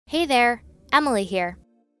Hey there, Emily here.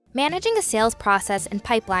 Managing a sales process and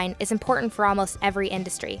pipeline is important for almost every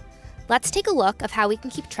industry. Let's take a look of how we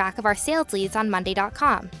can keep track of our sales leads on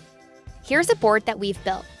monday.com. Here's a board that we've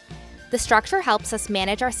built. The structure helps us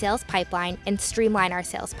manage our sales pipeline and streamline our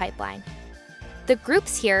sales pipeline. The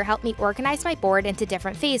groups here help me organize my board into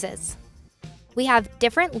different phases. We have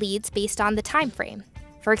different leads based on the time frame.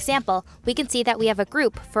 For example, we can see that we have a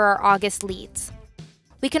group for our August leads.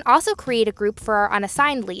 We can also create a group for our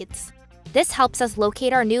unassigned leads. This helps us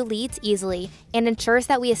locate our new leads easily and ensures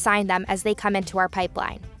that we assign them as they come into our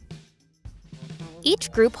pipeline.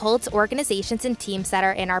 Each group holds organizations and teams that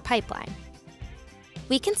are in our pipeline.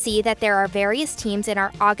 We can see that there are various teams in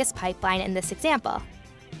our August pipeline in this example.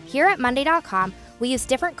 Here at monday.com, we use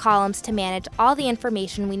different columns to manage all the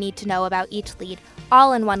information we need to know about each lead,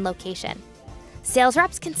 all in one location. Sales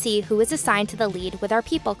reps can see who is assigned to the lead with our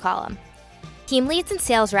people column. Team leads and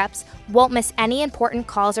sales reps won't miss any important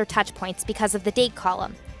calls or touch points because of the date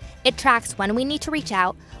column. It tracks when we need to reach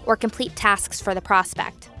out or complete tasks for the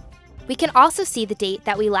prospect. We can also see the date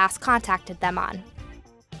that we last contacted them on.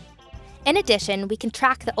 In addition, we can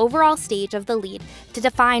track the overall stage of the lead to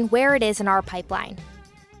define where it is in our pipeline.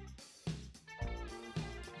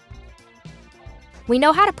 We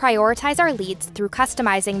know how to prioritize our leads through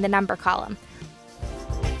customizing the number column.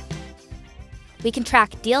 We can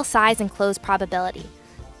track deal size and close probability.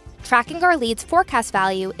 Tracking our lead's forecast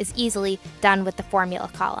value is easily done with the formula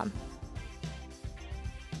column.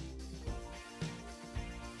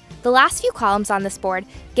 The last few columns on this board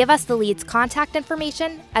give us the lead's contact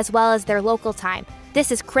information as well as their local time.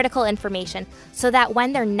 This is critical information so that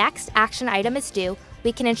when their next action item is due,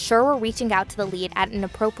 we can ensure we're reaching out to the lead at an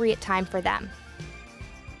appropriate time for them.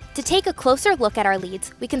 To take a closer look at our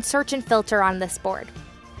leads, we can search and filter on this board.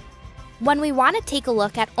 When we want to take a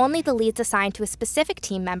look at only the leads assigned to a specific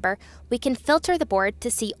team member, we can filter the board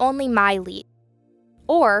to see only my lead.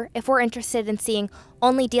 Or, if we're interested in seeing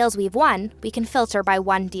only deals we've won, we can filter by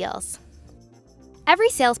won deals. Every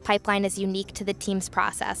sales pipeline is unique to the team's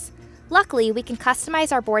process. Luckily, we can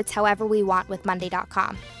customize our boards however we want with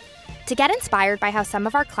monday.com. To get inspired by how some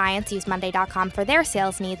of our clients use monday.com for their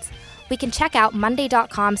sales needs, we can check out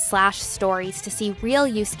monday.com/stories to see real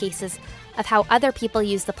use cases of how other people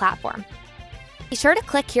use the platform. Be sure to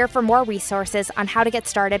click here for more resources on how to get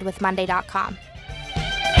started with monday.com.